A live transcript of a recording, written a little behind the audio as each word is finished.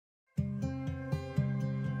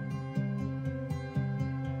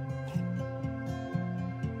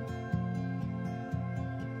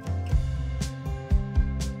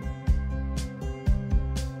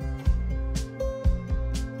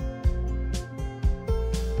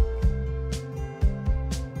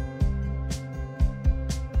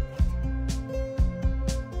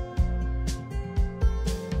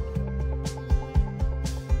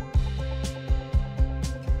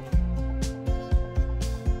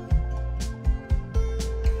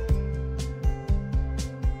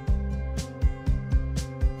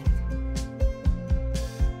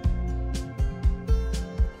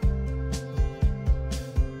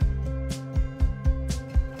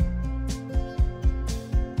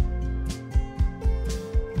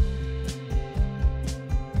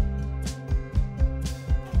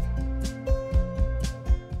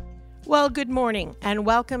Well, good morning and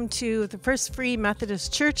welcome to the First Free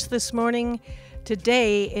Methodist Church this morning.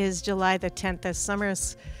 Today is July the 10th.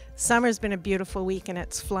 As summer's been a beautiful week and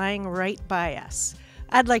it's flying right by us.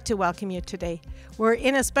 I'd like to welcome you today. We're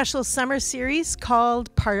in a special summer series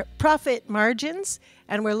called Prophet Margins,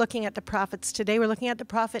 and we're looking at the prophets today. We're looking at the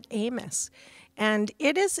prophet Amos. And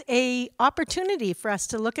it is an opportunity for us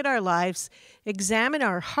to look at our lives, examine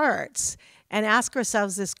our hearts, and ask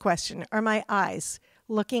ourselves this question: are my eyes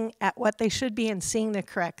looking at what they should be and seeing the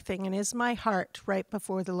correct thing? And is my heart right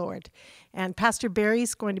before the Lord? And Pastor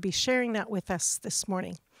Barry's going to be sharing that with us this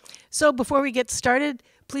morning. So before we get started,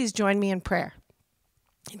 please join me in prayer.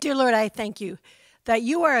 Dear Lord, I thank you that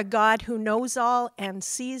you are a God who knows all and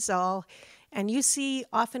sees all, and you see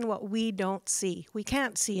often what we don't see. We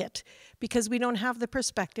can't see it because we don't have the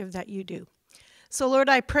perspective that you do. So Lord,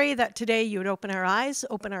 I pray that today you would open our eyes,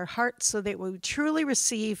 open our hearts, so that we would truly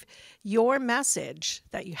receive your message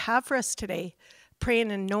that you have for us today. Pray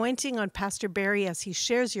an anointing on Pastor Barry as he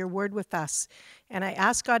shares your word with us. And I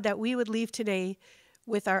ask God that we would leave today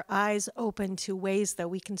with our eyes open to ways that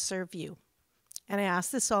we can serve you. And I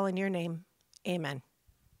ask this all in your name. Amen.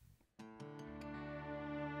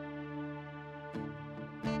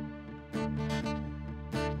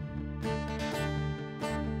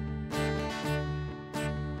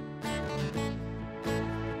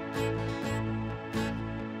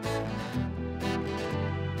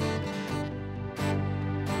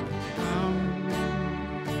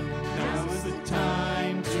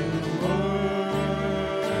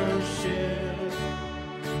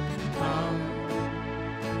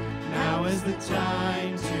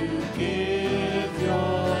 Time to give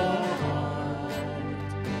your heart.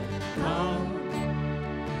 Come,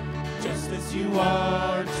 just as you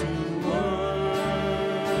are to worship.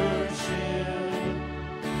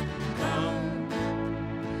 Come,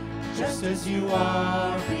 just as you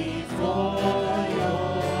are before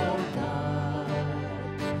your God.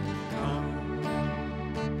 Come,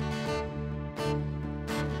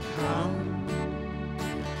 come,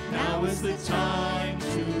 now is the time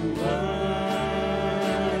to worship.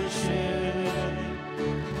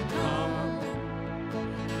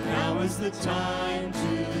 Is the time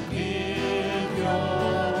to give your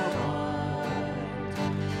heart.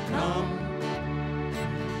 Come,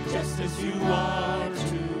 just as you are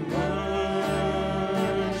to worship.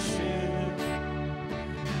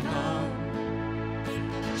 Come,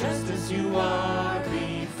 just as you are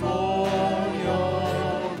before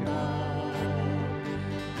your God.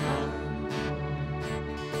 Come.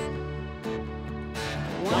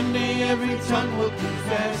 One day every tongue will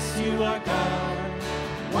confess you are God.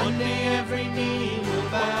 One day every knee will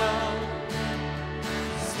bow.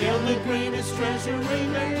 Still the greatest treasure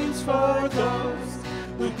remains for those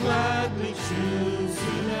who gladly choose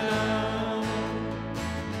you now.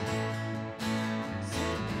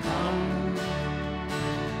 Come,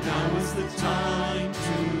 now is the time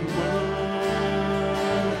to worship.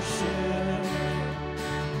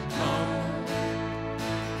 Come,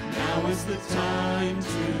 now is the time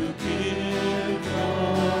to give your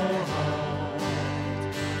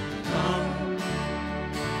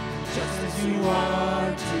you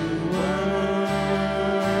are to worship.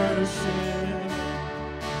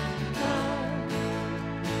 Come,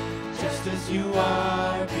 just as you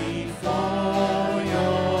are before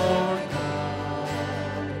your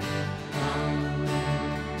God. Come.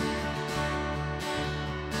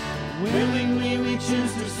 Willingly we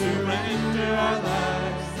choose to surrender our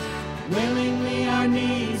lives. Willingly our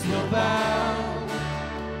knees will bow.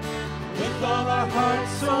 With all our heart,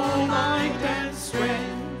 soul, mind, and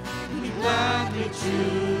strength, gladly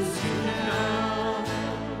choose you now.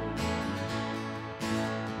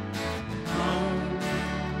 Come,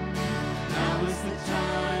 now is the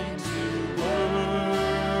time to worship.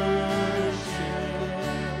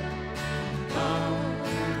 Come,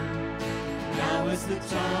 now is the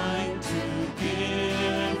time to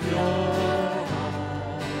give your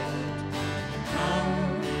heart.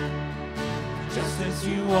 Come, just as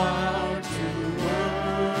you are to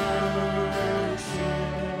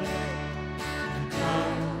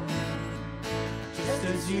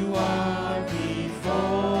as you are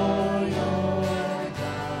before your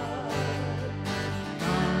God.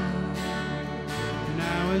 Come,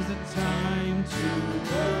 now is the time to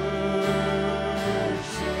worship.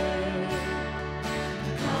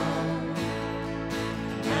 Come,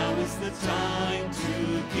 now is the time to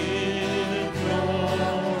give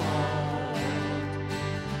your heart.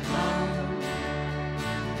 Come,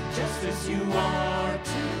 just as you are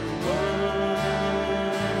to worship.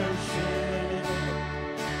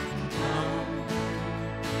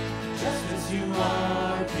 Just as you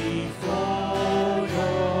are before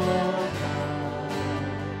your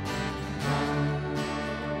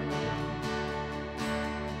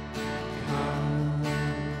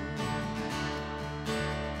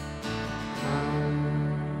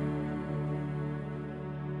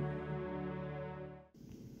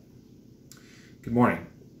Good morning.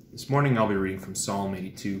 This morning I'll be reading from Psalm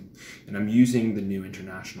 82, and I'm using the New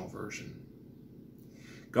International Version.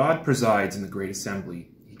 God presides in the great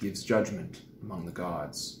assembly. He gives judgment among the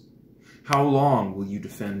gods. How long will you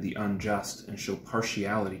defend the unjust and show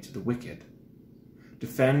partiality to the wicked?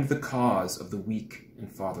 Defend the cause of the weak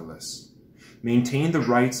and fatherless. Maintain the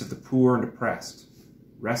rights of the poor and oppressed.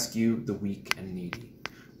 Rescue the weak and needy.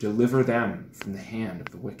 Deliver them from the hand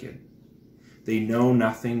of the wicked. They know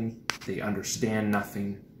nothing, they understand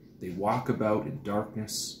nothing, they walk about in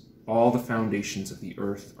darkness, all the foundations of the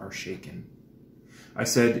earth are shaken. I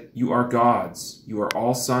said, you are gods, you are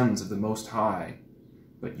all sons of the Most High,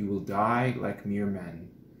 but you will die like mere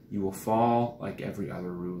men, you will fall like every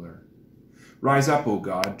other ruler. Rise up, O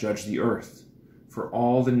God, judge the earth, for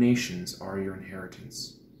all the nations are your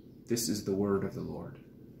inheritance. This is the word of the Lord.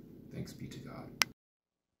 Thanks be to God.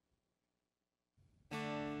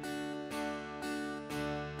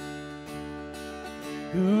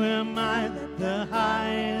 Who am I that the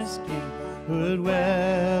highest King would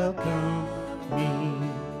welcome me?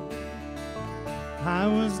 I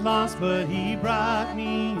was lost, but he brought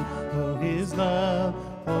me. Oh, his love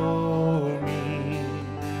for me.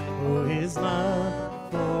 Oh, his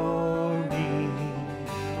love for me.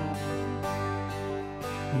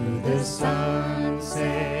 Who the sun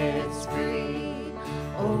sets free,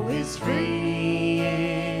 oh, is free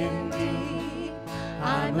indeed.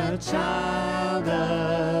 I'm a child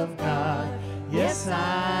of God, yes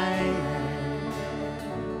I am.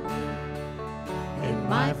 In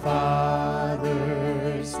my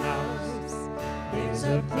Father's house, there's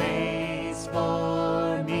a place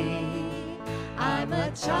for me. I'm a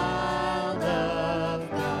child of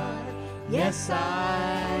God, yes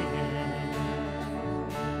I am.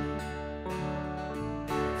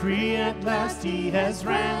 Free at last he has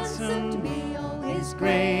ransomed me, oh, his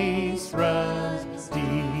grace runs deep.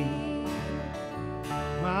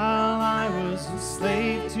 While I was a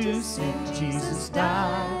slave to sin, Jesus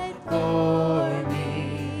died for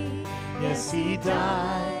me. Yes, he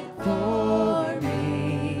died for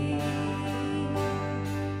me.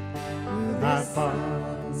 My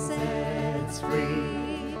Father sets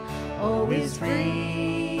free, oh, is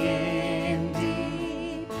free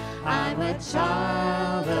indeed. I'm a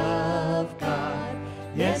child of God,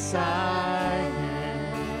 yes I am.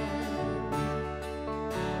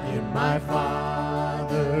 In my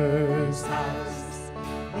Father's house,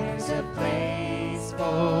 there's a place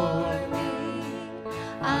for me.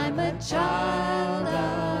 I'm a child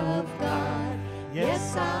of God,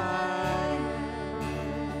 yes I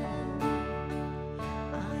am.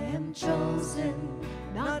 I am chosen,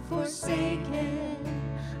 not forsaken.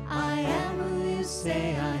 I am who you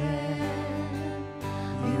say I am.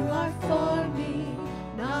 You are for me,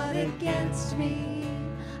 not against me.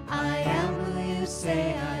 I am who you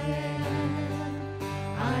say I am.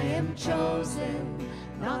 I am chosen,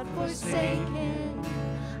 not forsaken.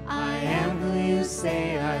 I am who you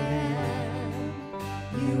say I am.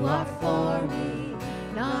 You are for me,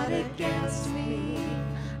 not against me.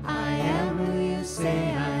 I am who you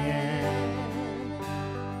say I am.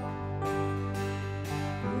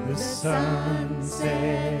 The sun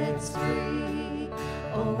sets free,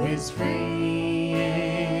 oh, is free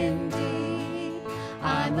indeed.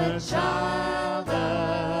 I'm a child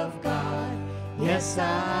of God, yes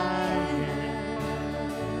I am.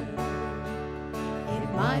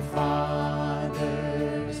 In my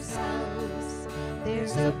Father's house,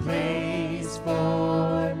 there's a place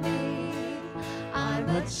for me. I'm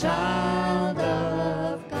a child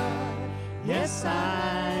of God, yes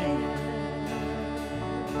I am.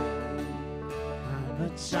 I'm a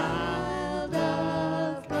child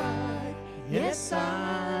of God, yes I am.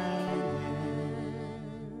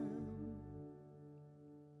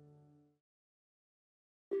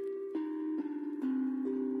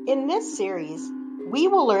 In this series, we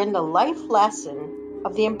will learn the life lesson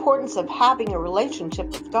of the importance of having a relationship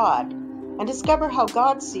with God and discover how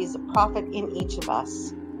God sees a prophet in each of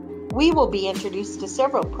us. We will be introduced to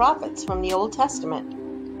several prophets from the Old Testament.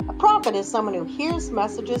 A prophet is someone who hears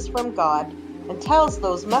messages from God and tells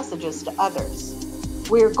those messages to others.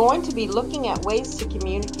 We are going to be looking at ways to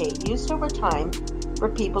communicate used over time for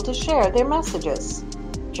people to share their messages.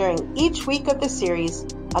 During each week of the series,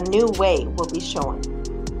 a new way will be shown.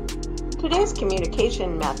 Today's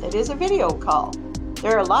communication method is a video call.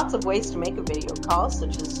 There are lots of ways to make a video call,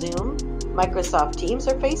 such as Zoom, Microsoft Teams,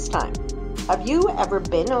 or FaceTime. Have you ever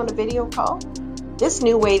been on a video call? This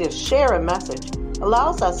new way to share a message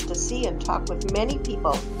allows us to see and talk with many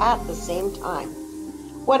people at the same time.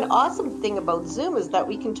 One awesome thing about Zoom is that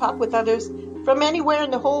we can talk with others from anywhere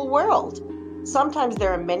in the whole world. Sometimes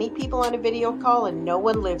there are many people on a video call and no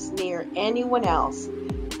one lives near anyone else.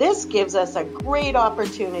 This gives us a great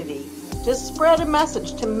opportunity to spread a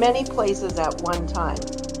message to many places at one time.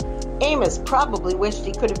 Amos probably wished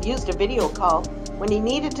he could have used a video call when he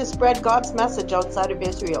needed to spread God's message outside of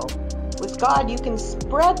Israel. With God, you can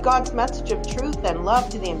spread God's message of truth and love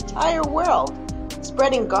to the entire world.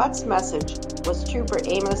 Spreading God's message was true for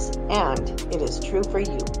Amos, and it is true for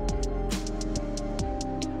you.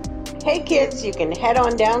 Hey kids, you can head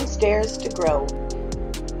on downstairs to grow.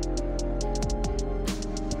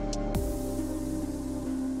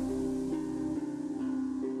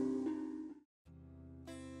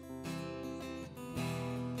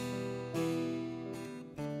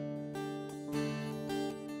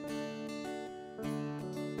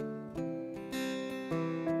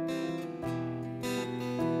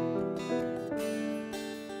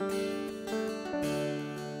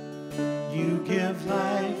 You give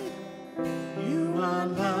life, you are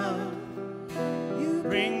love, you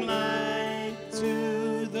bring light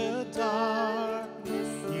to the darkness,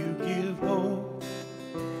 you give hope,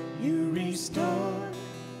 you restore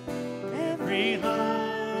every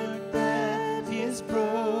heart that is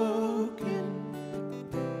broken,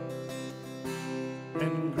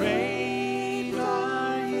 and great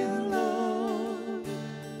are you, Lord.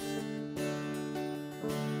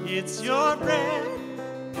 It's your breath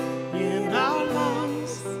in our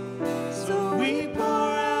lungs, so we pour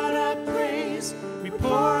out our praise, we pour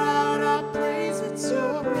out our praise. It's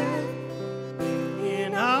your breath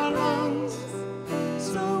in our lungs,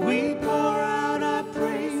 so we pour out our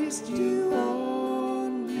praise to you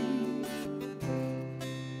only.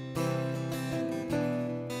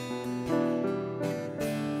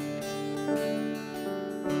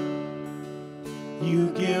 You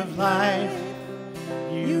give life,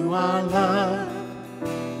 you are love,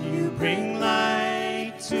 bring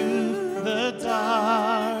light to the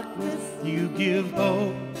darkness, you give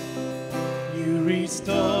hope, you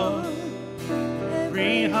restore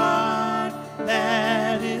every heart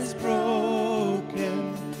that is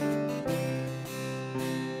broken,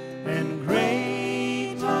 and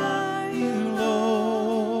great are you,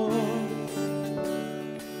 Lord.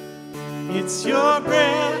 It's your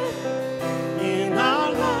breath in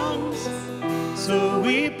our lungs, so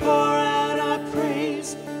we pour out our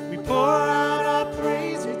praise, pour out our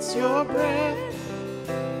praise. It's your breath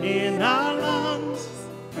in our lungs,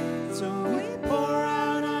 so we pour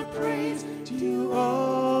out our praise to you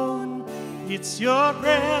alone. It's your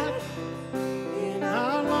breath in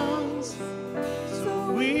our lungs,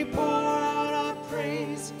 so we pour out our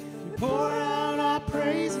praise, we pour out our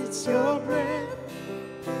praise. It's your breath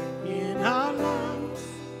in our lungs,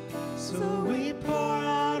 so we pour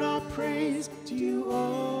out our praise to you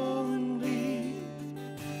only.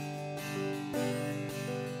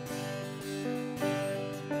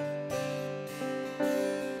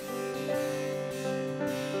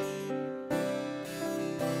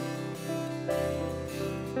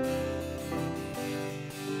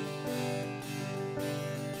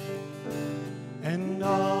 And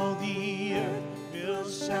all the earth will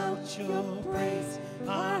shout your praise.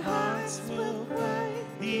 Our hearts will cry,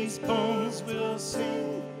 these bones will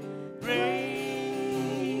sing.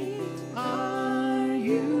 Great are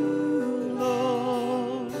you,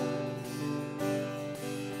 Lord.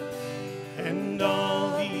 And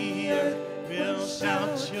all the earth will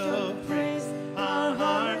shout your praise. Our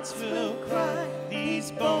hearts will cry,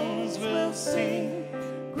 these bones will sing.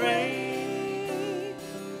 Great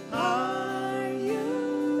are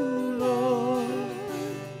you, Lord.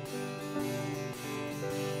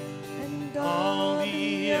 And all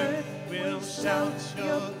the earth will shout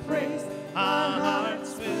your praise. Our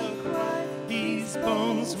hearts will cry, these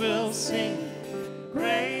bones will sing.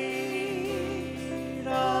 Great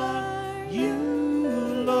are you,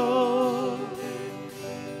 Lord.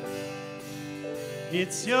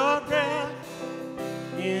 It's your breath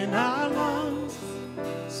in our lungs,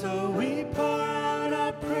 so we pour out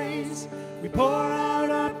our praise, we pour out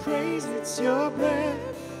our praise. It's your breath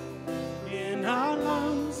in our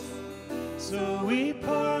lungs, so we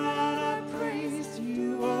pour out our praise to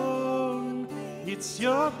you alone. It's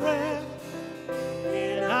your breath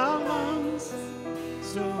in our lungs,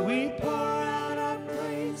 so we pour out our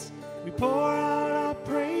praise, we pour out our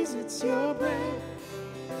praise. It's your breath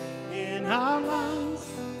in our lungs,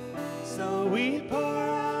 so we pour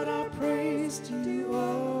out our praise to you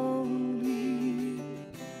only.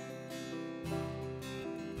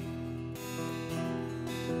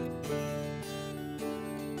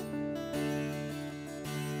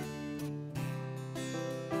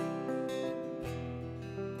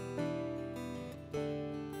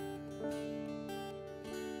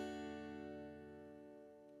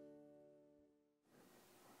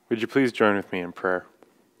 Would you please join with me in prayer?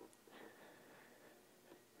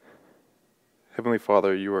 Heavenly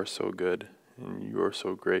Father, you are so good, and you are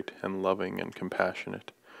so great and loving and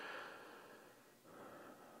compassionate.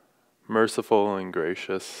 Merciful and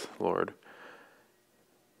gracious, Lord,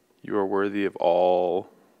 you are worthy of all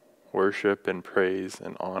worship and praise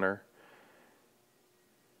and honor.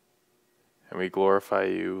 And we glorify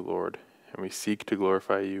you, Lord, and we seek to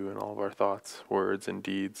glorify you in all of our thoughts, words, and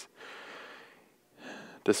deeds.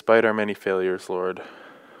 Despite our many failures, Lord,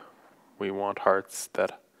 we want hearts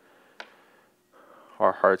that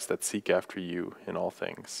seek after you in all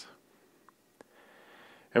things.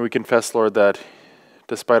 And we confess, Lord, that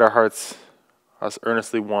despite our hearts, us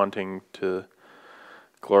earnestly wanting to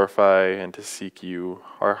glorify and to seek you,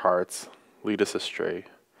 our hearts lead us astray.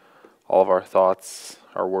 All of our thoughts,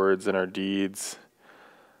 our words, and our deeds,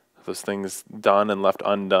 those things done and left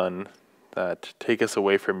undone that take us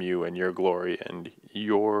away from you and your glory and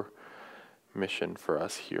your mission for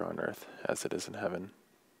us here on earth as it is in heaven.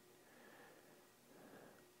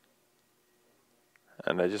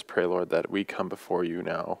 And I just pray, Lord, that we come before you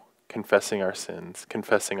now, confessing our sins,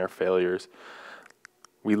 confessing our failures.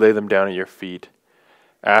 We lay them down at your feet,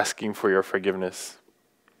 asking for your forgiveness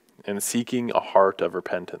and seeking a heart of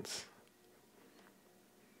repentance.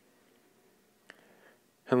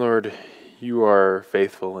 And Lord, you are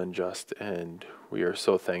faithful and just, and we are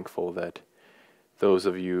so thankful that those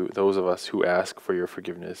of us who ask for your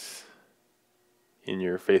forgiveness, in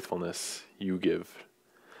your faithfulness, you give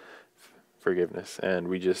forgiveness. And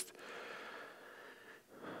we just,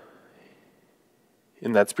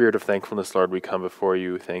 in that spirit of thankfulness, Lord, we come before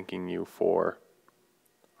you, thanking you for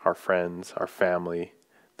our friends, our family,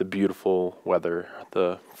 the beautiful weather,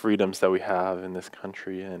 the freedoms that we have in this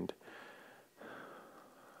country. And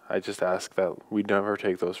I just ask that we never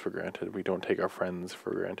take those for granted. We don't take our friends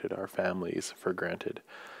for granted, our families for granted.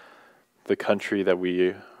 The country that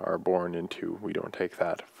we are born into, we don't take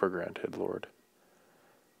that for granted, Lord.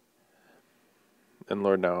 And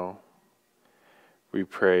Lord, now we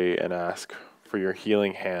pray and ask for your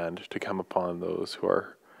healing hand to come upon those who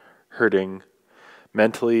are hurting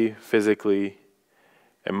mentally, physically,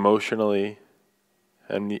 emotionally,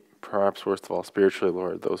 and perhaps worst of all, spiritually,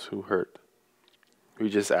 Lord, those who hurt. We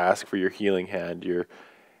just ask for your healing hand, your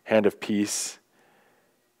hand of peace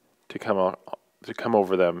to come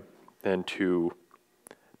over them and to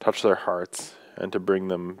touch their hearts and to bring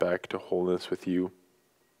them back to wholeness with you.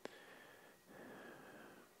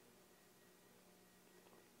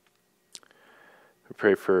 We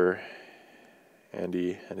pray for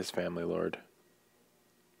Andy and his family, Lord.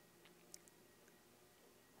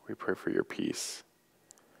 We pray for your peace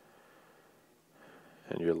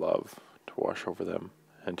and your love to wash over them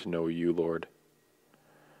and to know you, Lord,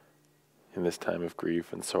 in this time of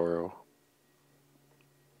grief and sorrow.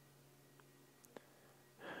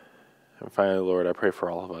 And finally, Lord, I pray for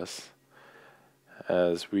all of us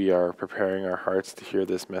as we are preparing our hearts to hear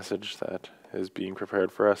this message that is being prepared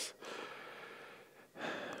for us.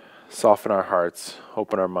 Soften our hearts,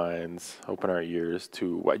 open our minds, open our ears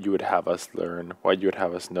to what you would have us learn, what you would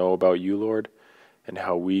have us know about you, Lord, and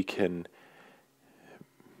how we can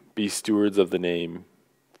be stewards of the name,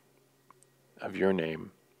 of your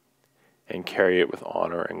name, and carry it with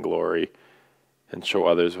honor and glory, and show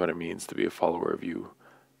others what it means to be a follower of you,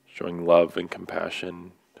 showing love and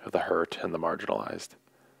compassion to the hurt and the marginalized.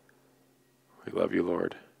 We love you,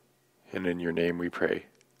 Lord, and in your name we pray.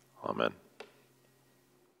 Amen.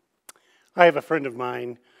 I have a friend of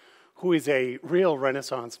mine who is a real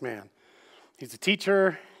Renaissance man. He's a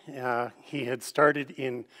teacher. He had started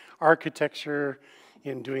in architecture,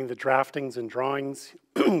 in doing the draftings and drawings,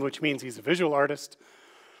 which means he's a visual artist.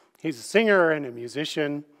 He's a singer and a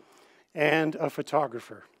musician and a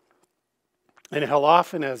photographer. And how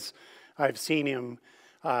often as I've seen him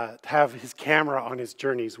have his camera on his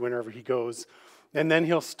journeys whenever he goes, and then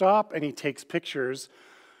he'll stop and he takes pictures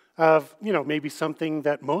of, maybe something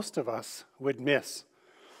that most of us would miss.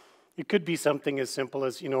 It could be something as simple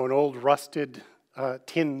as, an old rusted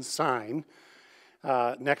tin sign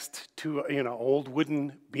next to, old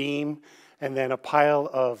wooden beam, and then a pile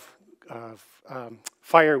of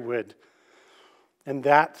firewood. And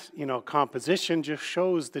that, composition just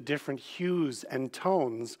shows the different hues and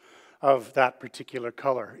tones of that particular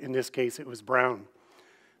color. In this case, it was brown.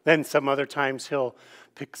 Then some other times he'll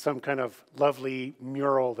pick some kind of lovely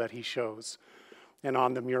mural that he shows. And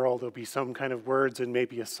on the mural there'll be some kind of words and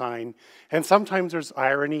maybe a sign. And sometimes there's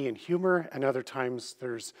irony and humor, and other times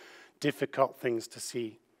there's difficult things to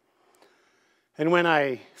see. And when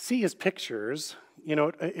I see his pictures,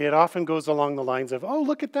 it often goes along the lines of, oh,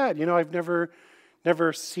 look at that. I've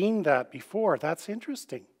never seen that before. That's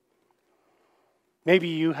interesting. Maybe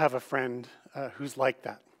you have a friend who's like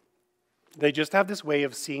that. They just have this way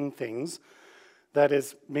of seeing things that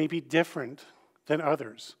is maybe different than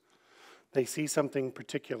others. They see something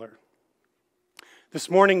particular.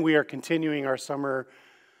 This morning we are continuing our summer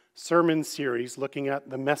sermon series looking at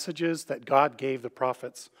the messages that God gave the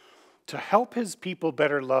prophets to help his people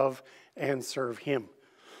better love and serve him.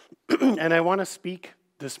 And I want to speak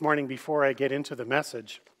this morning before I get into the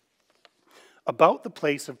message about the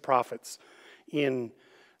place of prophets in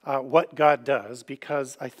what God does,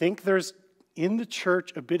 because I think there's in the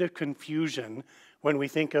church a bit of confusion when we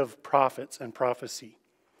think of prophets and prophecy.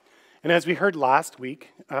 And as we heard last week,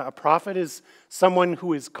 a prophet is someone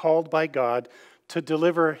who is called by God to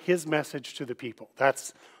deliver his message to the people.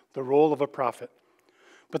 That's the role of a prophet.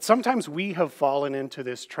 But sometimes we have fallen into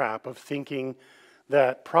this trap of thinking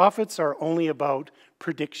that prophets are only about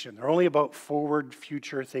prediction. They're only about forward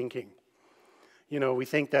future thinking. You know, we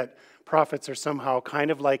think that prophets are somehow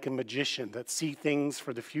kind of like a magician that see things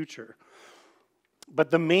for the future.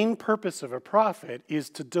 But the main purpose of a prophet is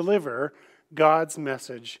to deliver God's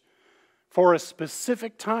message for a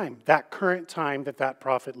specific time, that current time that that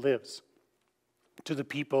prophet lives, to the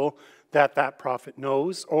people that that prophet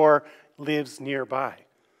knows or lives nearby.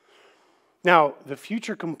 Now, the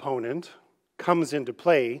future component comes into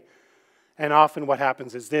play, and often what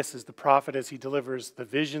happens is this, is the prophet, as he delivers the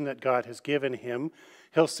vision that God has given him,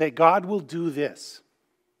 he'll say, God will do this,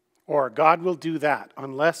 or God will do that,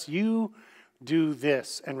 unless you do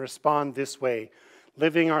this and respond this way,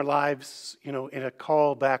 living our lives, in a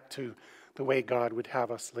call back to the way God would have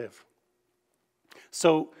us live.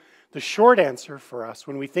 So the short answer for us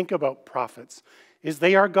when we think about prophets is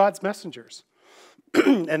they are God's messengers.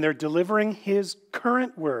 And they're delivering his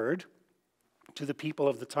current word to the people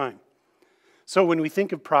of the time. So when we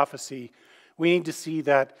think of prophecy, we need to see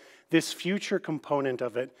that this future component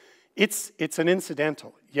of it, it's an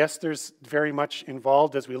incidental. Yes, there's very much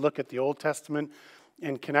involved as we look at the Old Testament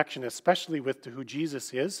in connection, especially with who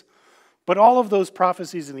Jesus is. But all of those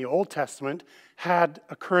prophecies in the Old Testament had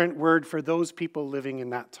a current word for those people living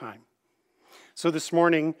in that time. So this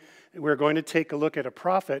morning, we're going to take a look at a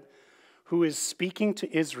prophet who is speaking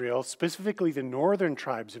to Israel, specifically the northern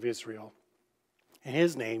tribes of Israel. And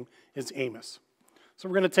his name is Amos. So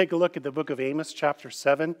we're going to take a look at the book of Amos, chapter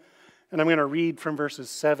 7, and I'm going to read from verses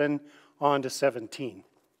 7 on to 17.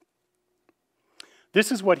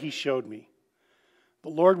 This is what he showed me. The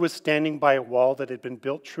Lord was standing by a wall that had been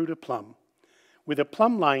built true to plumb, with a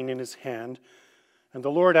plumb line in his hand, and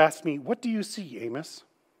the Lord asked me, "What do you see, Amos?"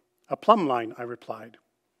 "A plumb line," I replied.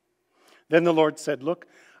 Then the Lord said, "Look,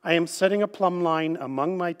 I am setting a plumb line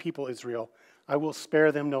among my people Israel. I will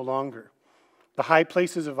spare them no longer. The high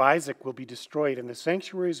places of Isaac will be destroyed, and the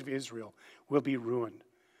sanctuaries of Israel will be ruined.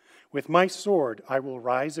 With my sword I will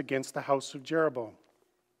rise against the house of Jeroboam."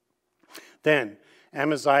 Then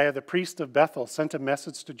Amaziah, the priest of Bethel, sent a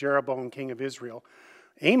message to Jeroboam, king of Israel.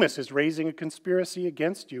 "Amos is raising a conspiracy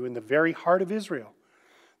against you in the very heart of Israel.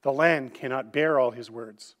 The land cannot bear all his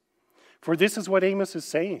words. For this is what Amos is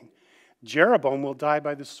saying. Jeroboam will die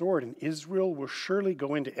by the sword, and Israel will surely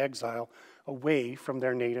go into exile away from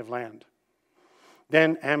their native land."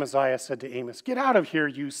 Then Amaziah said to Amos, "Get out of here,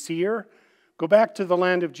 you seer. Go back to the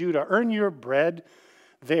land of Judah. Earn your bread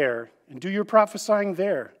there, and do your prophesying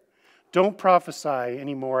there. Don't prophesy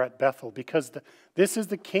anymore at Bethel, because this is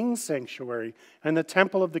the king's sanctuary and the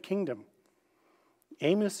temple of the kingdom."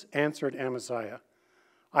 Amos answered Amaziah,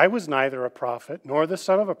 "I was neither a prophet nor the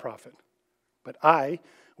son of a prophet, but I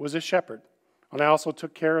was a shepherd, and I also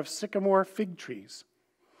took care of sycamore fig trees.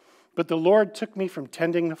 But the Lord took me from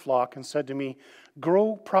tending the flock and said to me,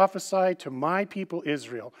 'Go prophesy to my people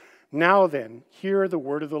Israel. Now then, hear the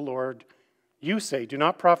word of the Lord. You say, do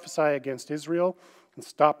not prophesy against Israel, and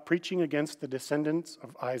stop preaching against the descendants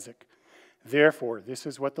of Isaac. Therefore, this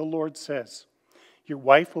is what the Lord says. Your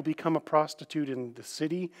wife will become a prostitute in the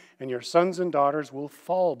city, and your sons and daughters will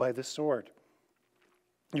fall by the sword.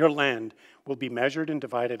 Your land will be measured and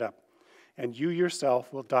divided up, and you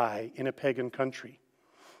yourself will die in a pagan country.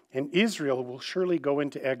 And Israel will surely go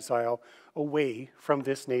into exile away from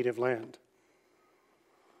this native land."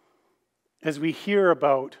 As we hear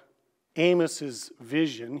about Amos's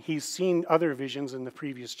vision, he's seen other visions in the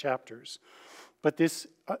previous chapters. But this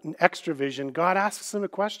extra vision, God asks him a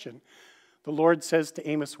question. The Lord says to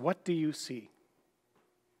Amos, "What do you see?"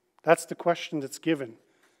 That's the question that's given.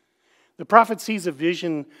 The prophet sees a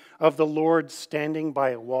vision of the Lord standing by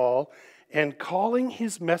a wall and calling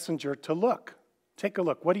his messenger to look. Take a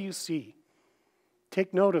look. What do you see?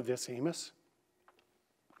 Take note of this, Amos.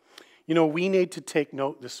 We need to take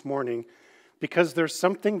note this morning because there's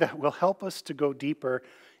something that will help us to go deeper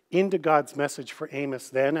into God's message for Amos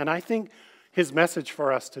then, and I think his message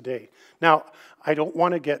for us today. Now, I don't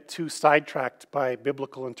want to get too sidetracked by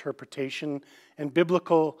biblical interpretation and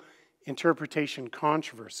biblical interpretation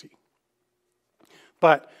controversy.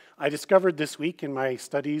 But I discovered this week in my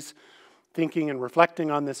studies, thinking and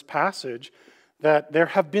reflecting on this passage, that there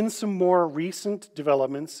have been some more recent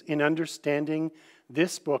developments in understanding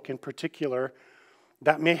this book in particular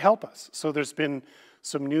that may help us. So there's been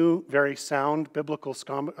some new, very sound biblical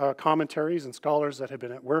commentaries and scholars that have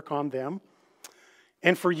been at work on them.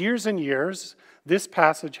 And for years and years, this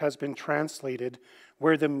passage has been translated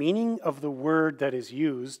where the meaning of the word that is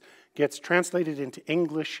used gets translated into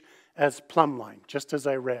English as plumbline, just as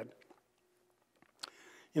I read.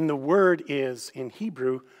 And the word is, in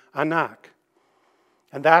Hebrew, anak.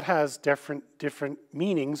 And that has different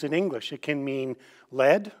meanings in English. It can mean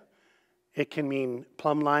lead, it can mean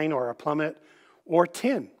plumbline or a plummet, or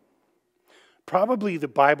tin. Probably the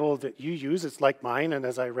Bible that you use, it's like mine, and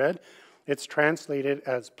as I read, it's translated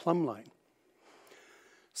as plumbline.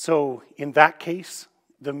 So in that case,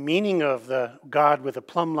 the meaning of the God with a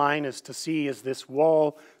plumb line is to see is this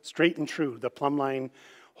wall straight and true. The plumb line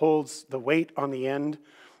holds the weight on the end,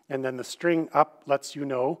 and then the string up lets you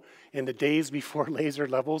know in the days before laser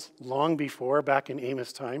levels, long before, back in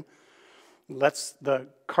Amos time, lets the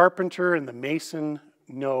carpenter and the mason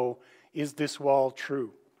know, is this wall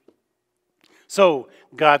true? So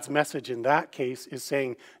God's message in that case is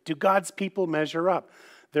saying, do God's people measure up?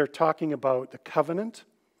 They're talking about the covenant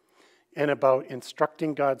and about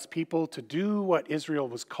instructing God's people to do what Israel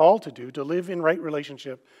was called to do, to live in right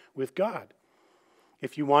relationship with God.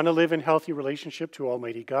 If you want to live in healthy relationship to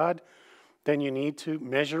Almighty God, then you need to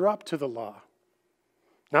measure up to the law.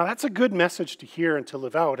 Now that's a good message to hear and to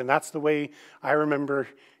live out, and that's the way I remember,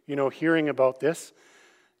 hearing about this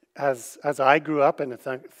as I grew up and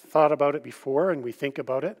thought about it before, and we think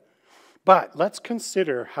about it. But let's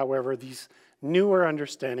consider, however, these newer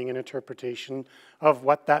understanding and interpretation of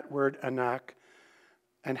what that word anak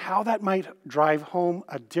and how that might drive home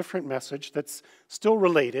a different message that's still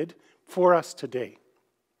related for us today.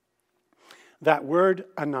 That word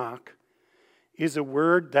anak is a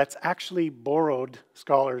word that's actually borrowed,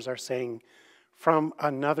 scholars are saying, from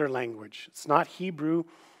another language. It's not Hebrew,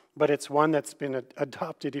 but it's one that's been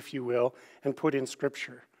adopted, if you will, and put in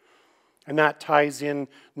Scripture. And that ties in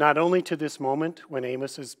not only to this moment when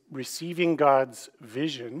Amos is receiving God's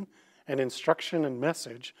vision and instruction and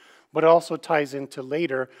message, but also ties into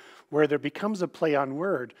later where there becomes a play on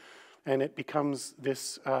word, and it becomes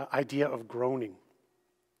this idea of groaning.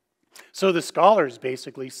 So the scholars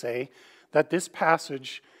basically say that this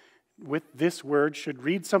passage with this word should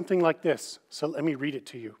read something like this. So let me read it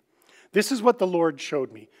to you. This is what the Lord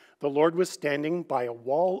showed me. The Lord was standing by a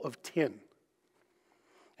wall of tin,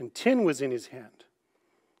 and tin was in his hand.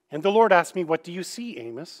 And the Lord asked me, "What do you see,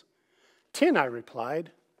 Amos?" "Tin," I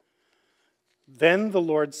replied. Then the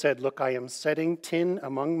Lord said, "Look, I am setting tin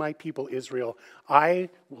among my people Israel. I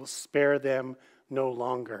will spare them no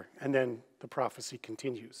longer." And then the prophecy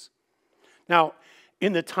continues. Now,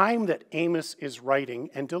 in the time that Amos is writing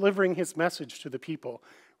and delivering his message to the people,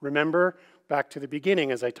 remember back to the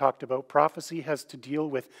beginning as I talked about, prophecy has to deal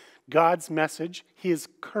with God's message, his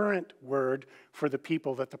current word for the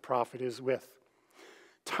people that the prophet is with.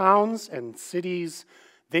 Towns and cities,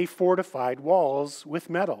 they fortified walls with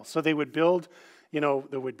metal. So they would build,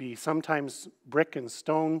 there would be sometimes brick and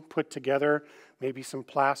stone put together, maybe some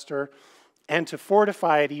plaster. And to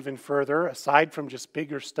fortify it even further, aside from just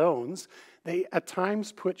bigger stones, they at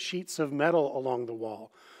times put sheets of metal along the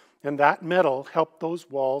wall. And that metal helped those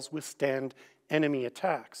walls withstand enemy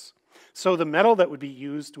attacks. So the metal that would be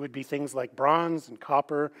used would be things like bronze and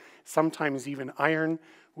copper, sometimes even iron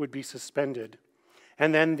would be suspended.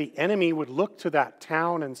 And then the enemy would look to that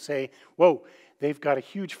town and say, "Whoa, they've got a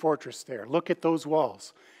huge fortress there. Look at those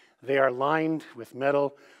walls. They are lined with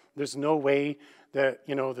metal. There's no way that,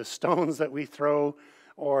 the stones that we throw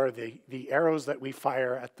or the arrows that we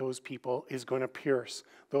fire at those people is going to pierce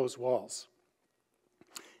those walls."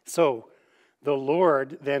 So the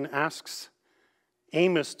Lord then asks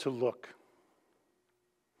Amos to look.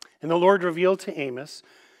 And the Lord revealed to Amos,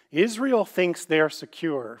 Israel thinks they're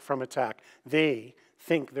secure from attack. They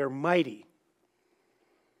think they're mighty.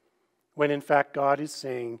 When in fact God is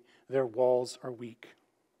saying their walls are weak.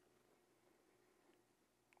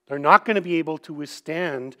 They're not going to be able to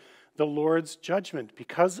withstand the Lord's judgment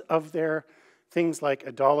because of their things like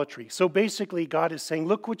idolatry. So basically God is saying,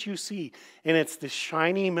 look what you see. And it's this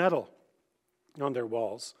shiny metal on their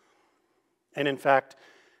walls. And in fact,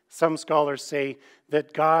 some scholars say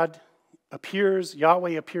that God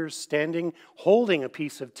Yahweh appears standing, holding a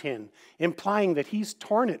piece of tin, implying that he's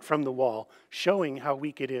torn it from the wall, showing how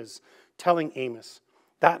weak it is, telling Amos,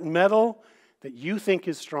 that metal that you think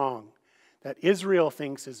is strong, that Israel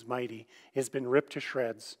thinks is mighty, has been ripped to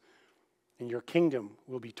shreds, and your kingdom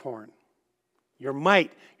will be torn. Your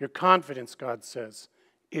might, your confidence, God says,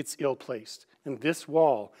 it's ill-placed. And this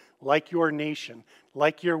wall, like your nation,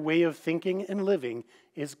 like your way of thinking and living,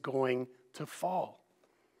 is going to fall.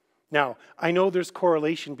 Now, I know there's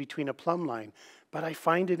correlation between a plumb line, but I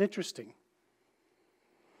find it interesting.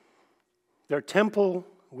 Their temple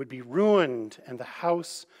would be ruined, and the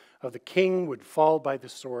house of the king would fall by the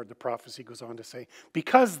sword, the prophecy goes on to say,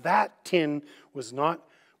 because that tin was not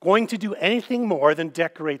going to do anything more than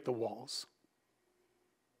decorate the walls.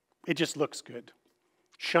 It just looks good,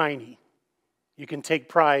 shiny. You can take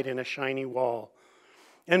pride in a shiny wall.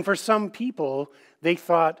 And for some people, they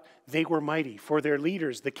thought they were mighty. For their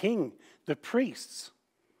leaders, the king, the priests,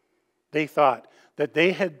 they thought that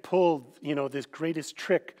they had pulled, this greatest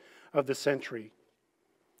trick of the century.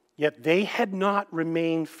 Yet they had not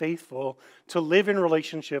remained faithful to live in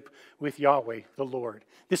relationship with Yahweh, the Lord.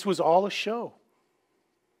 This was all a show.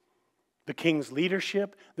 The king's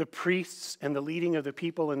leadership, the priests, and the leading of the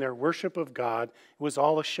people in their worship of God was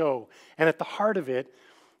all a show. And at the heart of it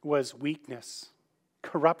was weakness,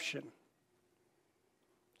 corruption.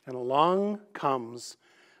 And along comes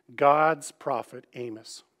God's prophet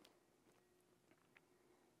Amos.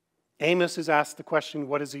 Amos is asked the question,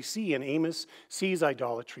 what does he see? And Amos sees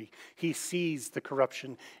idolatry. He sees the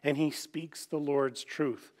corruption, and he speaks the Lord's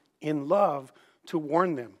truth in love to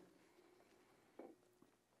warn them.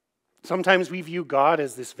 Sometimes we view God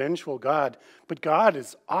as this vengeful God, but God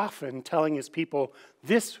is often telling his people,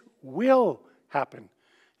 this will happen.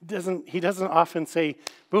 He doesn't often say,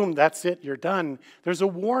 boom, that's it, you're done. There's a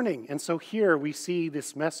warning. And so here we see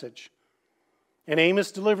this message. And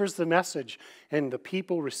Amos delivers the message, and the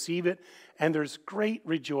people receive it, and there's great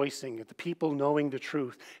rejoicing at the people knowing the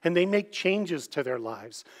truth. And they make changes to their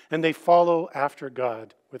lives, and they follow after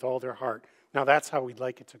God with all their heart. Now that's how we'd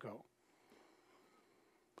like it to go.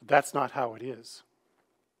 But that's not how it is.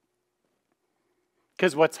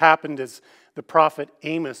 Because what's happened is the prophet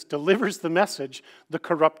Amos delivers the message. The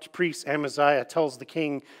corrupt priest Amaziah tells the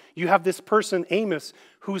king, you have this person Amos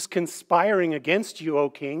who's conspiring against you, O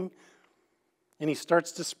king. And he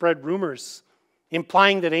starts to spread rumors,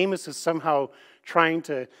 implying that Amos is somehow trying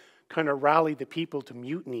to kind of rally the people to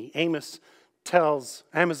mutiny. Amaziah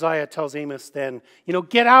tells Amos then,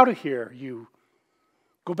 get out of here, you.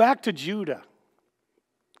 Go back to Judah.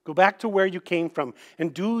 Go back to where you came from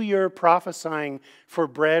and do your prophesying for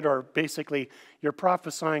bread, or basically your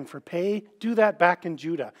prophesying for pay. Do that back in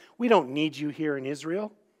Judah. We don't need you here in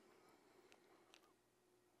Israel.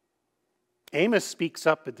 Amos speaks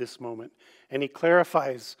up at this moment, and he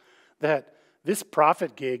clarifies that this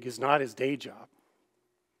prophet gig is not his day job.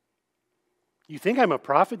 You think I'm a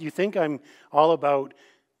prophet? You think I'm all about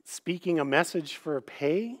speaking a message for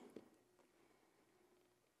pay?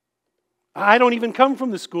 I don't even come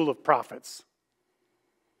from the school of prophets.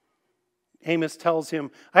 Amos tells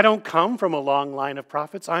him, I don't come from a long line of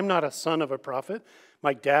prophets. I'm not a son of a prophet.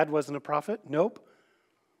 My dad wasn't a prophet. Nope.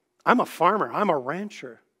 I'm a farmer. I'm a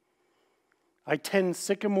rancher. I tend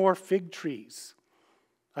sycamore fig trees.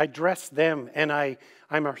 I dress them, and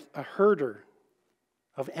I'm a herder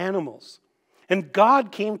of animals. And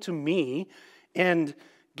God came to me and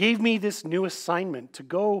gave me this new assignment to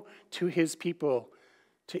go to his people,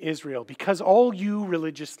 to Israel, because all you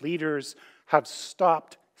religious leaders have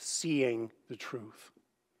stopped seeing the truth.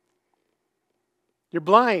 You're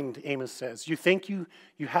blind, Amos says. You think you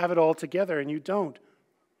have it all together, and you don't.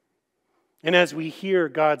 And as we hear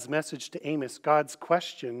God's message to Amos, God's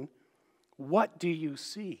question, what do you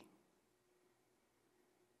see?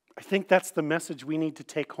 I think that's the message we need to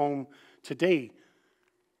take home today.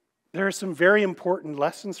 There are some very important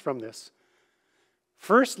lessons from this.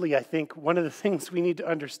 Firstly, I think one of the things we need to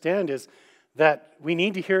understand is that we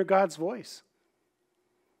need to hear God's voice.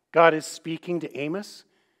 God is speaking to Amos,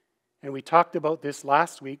 and we talked about this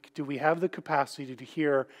last week. Do we have the capacity to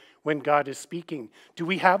hear when God is speaking? Do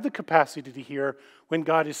we have the capacity to hear when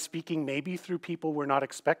God is speaking maybe through people we're not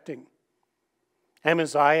expecting?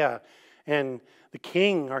 Amaziah and the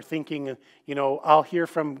king are thinking, I'll hear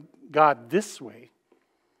from God this way.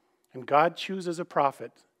 And God chooses a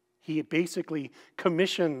prophet. He basically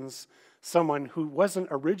commissions someone who wasn't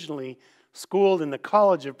originally schooled in the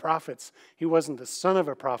college of prophets. He wasn't the son of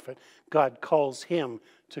a prophet. God calls him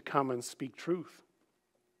to come and speak truth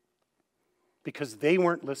because they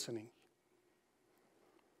weren't listening.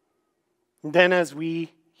 And then as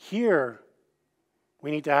we hear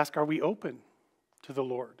We need to ask, are we open to the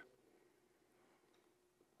Lord?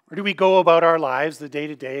 Or do we go about our lives, the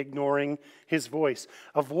day-to-day, ignoring his voice?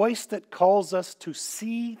 A voice that calls us to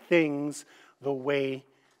see things the way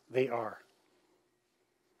they are.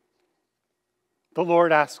 The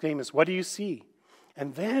Lord asks Amos, what do you see?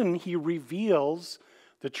 And then he reveals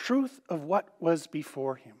the truth of what was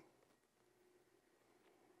before him.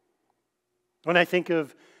 When I think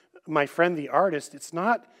of my friend the artist, it's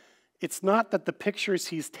not that the pictures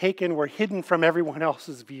he's taken were hidden from everyone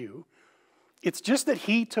else's view. It's just that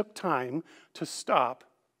he took time to stop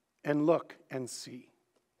and look and see.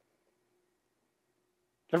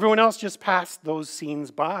 Everyone else just passed those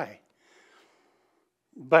scenes by.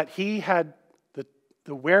 But he had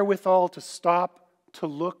the wherewithal to stop, to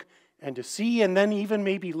look, and to see, and then even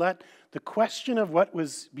maybe let the question of what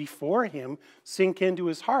was before him sink into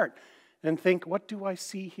his heart and think, what do I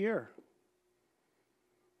see here?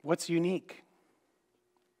 What's unique?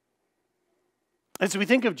 As we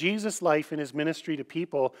think of Jesus' life and his ministry to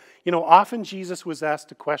people, often Jesus was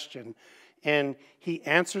asked a question, and he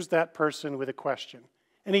answers that person with a question.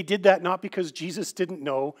 And he did that not because Jesus didn't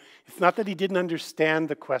know. It's not that he didn't understand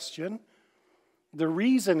the question. The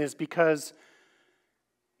reason is because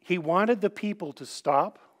he wanted the people to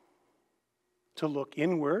stop, to look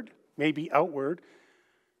inward, maybe outward,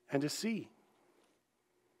 and to see.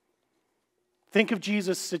 Think of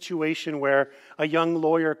Jesus' situation where a young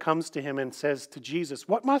lawyer comes to him and says to Jesus,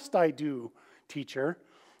 what must I do, teacher,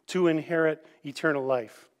 to inherit eternal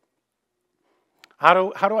life? How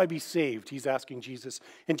do I be saved? He's asking Jesus.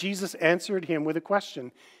 And Jesus answered him with a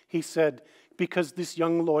question. He said, because this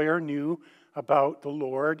young lawyer knew about the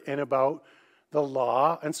Lord and about the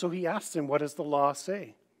law, and so he asked him, what does the law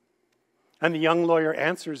say? And the young lawyer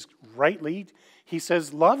answers rightly. He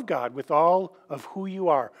says, love God with all of who you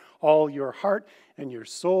are, all your heart and your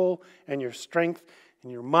soul and your strength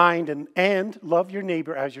and your mind, and love your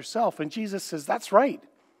neighbor as yourself. And Jesus says, that's right.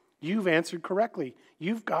 You've answered correctly.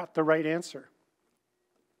 You've got the right answer.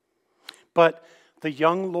 But the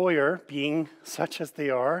young lawyer, being such as they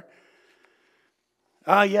are,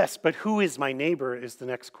 yes, but who is my neighbor is the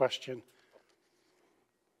next question.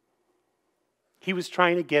 He was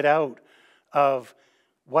trying to get out of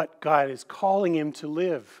what God is calling him to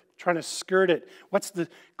live, trying to skirt it. What's the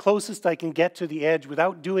closest I can get to the edge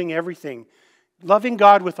without doing everything? Loving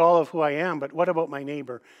God with all of who I am, but what about my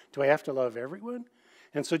neighbor? Do I have to love everyone?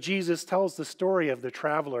 And so Jesus tells the story of the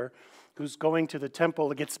traveler who's going to the temple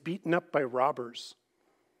and gets beaten up by robbers.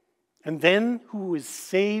 And then who is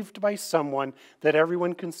saved by someone that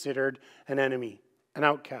everyone considered an enemy, an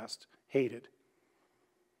outcast, hated.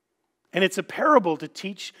 And it's a parable to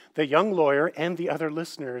teach the young lawyer and the other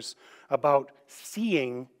listeners about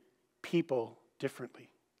seeing people differently.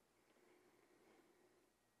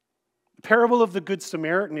 The parable of the Good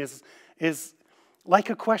Samaritan is like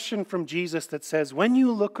a question from Jesus that says, when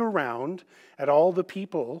you look around at all the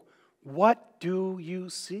people, what do you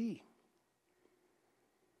see?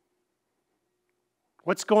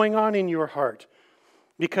 What's going on in your heart?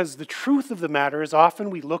 Because the truth of the matter is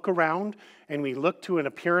often we look around and we look to an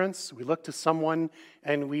appearance, we look to someone,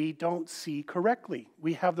 and we don't see correctly.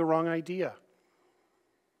 We have the wrong idea.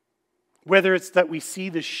 Whether it's that we see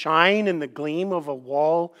the shine and the gleam of a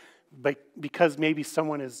wall because maybe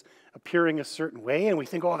someone is appearing a certain way and we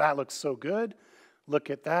think, oh, that looks so good. Look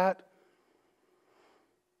at that.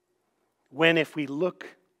 When if we look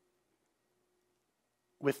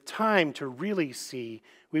with time to really see,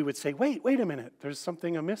 we would say, wait a minute, there's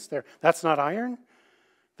something amiss there. That's not iron.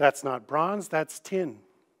 That's not bronze. That's tin.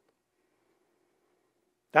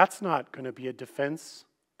 That's not going to be a defense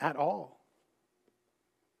at all.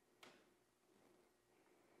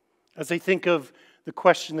 As I think of the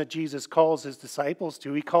question that Jesus calls his disciples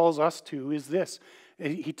to, he calls us to, is this.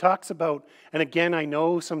 He talks about, and again, I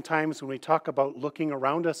know sometimes when we talk about looking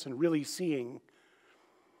around us and really seeing,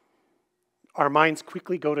 our minds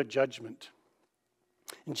quickly go to judgment.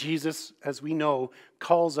 And Jesus, as we know,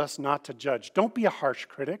 calls us not to judge. Don't be a harsh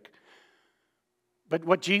critic. But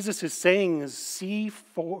what Jesus is saying is see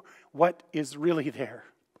for what is really there.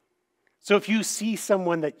 So if you see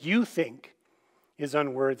someone that you think is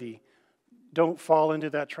unworthy, don't fall into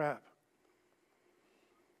that trap.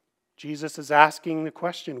 Jesus is asking the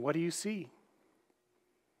question, what do you see?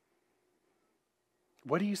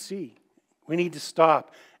 What do you see? We need to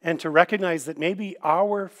stop and to recognize that maybe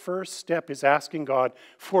our first step is asking God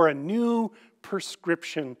for a new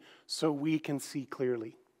prescription so we can see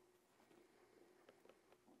clearly.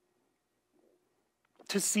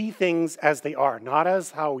 To see things as they are, not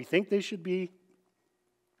as how we think they should be,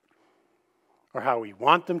 or how we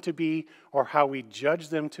want them to be, or how we judge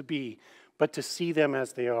them to be, but to see them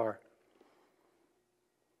as they are.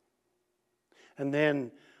 And then,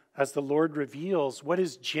 as the Lord reveals what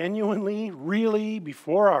is genuinely, really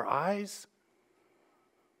before our eyes,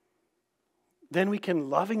 then we can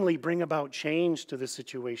lovingly bring about change to the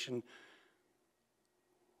situation.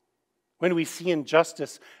 When we see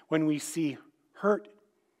injustice, when we see hurt,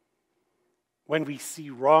 when we see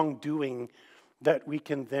wrongdoing, that we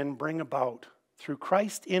can then bring about, through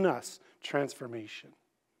Christ in us, transformation.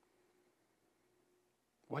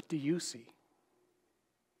 What do you see?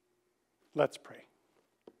 Let's pray.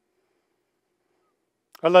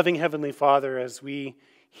 Our loving Heavenly Father, as we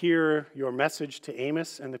hear your message to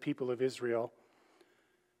Amos and the people of Israel,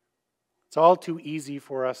 it's all too easy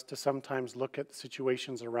for us to sometimes look at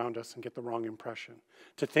situations around us and get the wrong impression,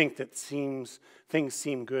 to think that things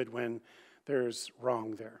seem good when there's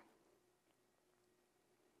wrong there.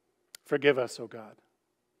 Forgive us, O God.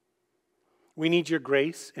 We need your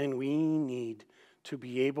grace, and we need to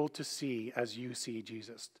be able to see as you see,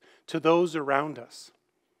 Jesus, to those around us,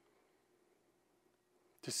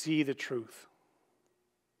 to see the truth,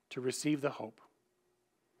 to receive the hope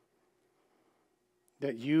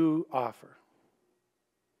that you offer.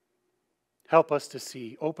 Help us to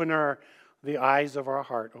see. Open the eyes of our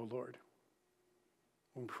heart, O Lord.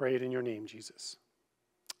 We pray it in your name, Jesus.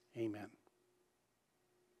 Amen.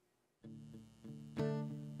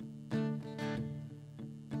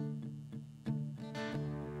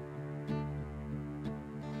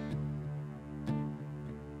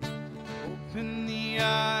 Open the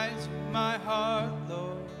eyes of my heart,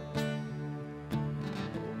 Lord.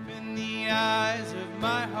 Open the eyes of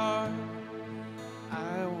my heart.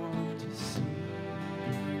 I want to see.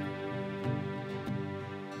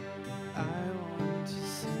 I want to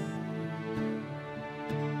see.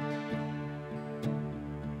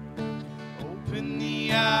 Open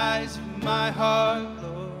the eyes of my heart,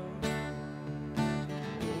 Lord.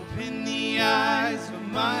 Open the eyes of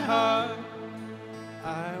my heart.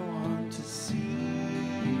 I want to see.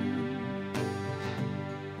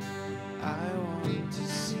 I want to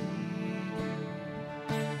see.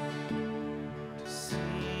 To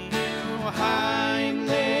see you high and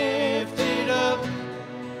lifted up,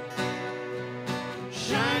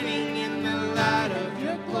 shining in the light of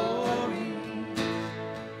your glory.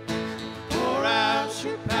 Pour out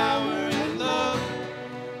your power and love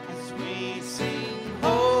as we sing,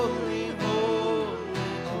 holy, holy,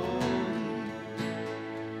 holy.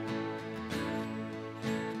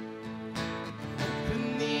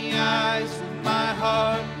 Open the eyes of my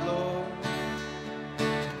heart, Lord.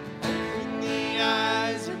 Open the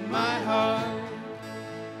eyes of my heart.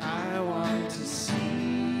 I want to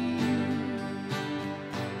see.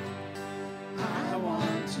 I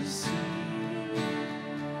want to see.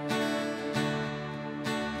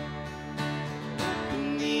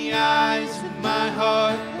 Open the eyes of my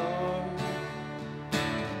heart, Lord.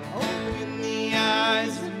 Open the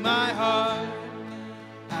eyes of my heart.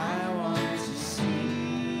 I want to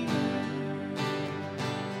see.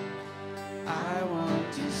 I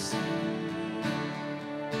want to see.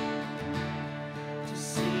 To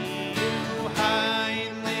see you high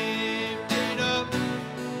and lifted up,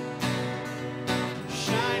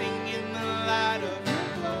 shining in the light of your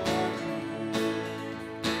glory.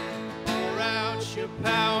 Pour out your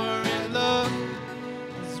power and love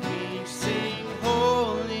as we sing,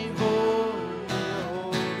 holy, holy,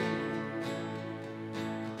 holy.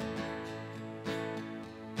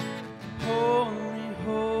 Holy,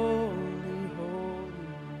 holy, holy.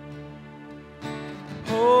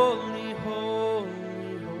 Holy,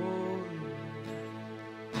 holy, holy.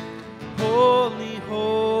 Holy,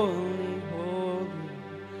 holy, holy.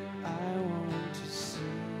 I want to see.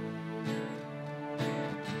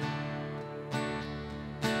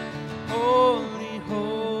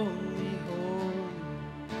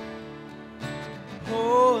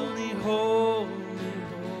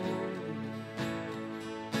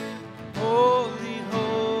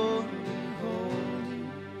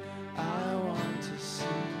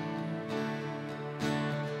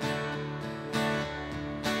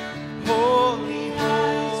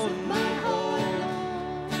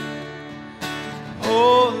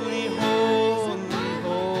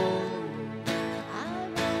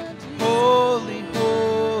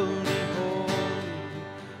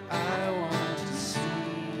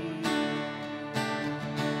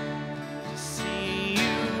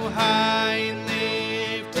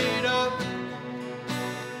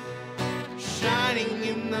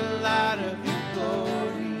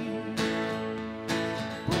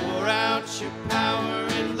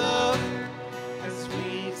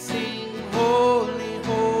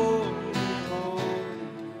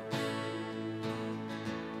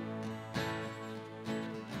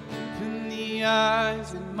 the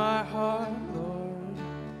eyes of my heart, Lord.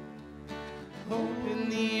 Open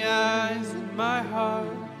the eyes of my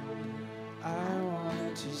heart. I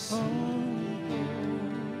want to see you.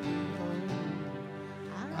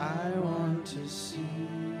 I want to see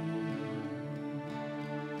you.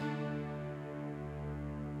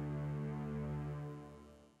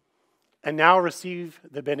 And now receive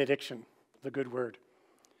the benediction, the good word.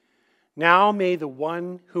 Now may the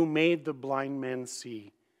one who made the blind men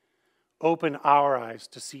see, open our eyes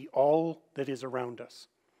to see all that is around us,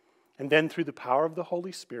 and then through the power of the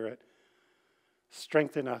Holy Spirit,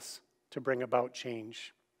 strengthen us to bring about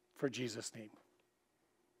change for Jesus' name.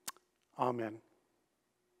 Amen.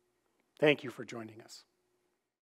 Thank you for joining us.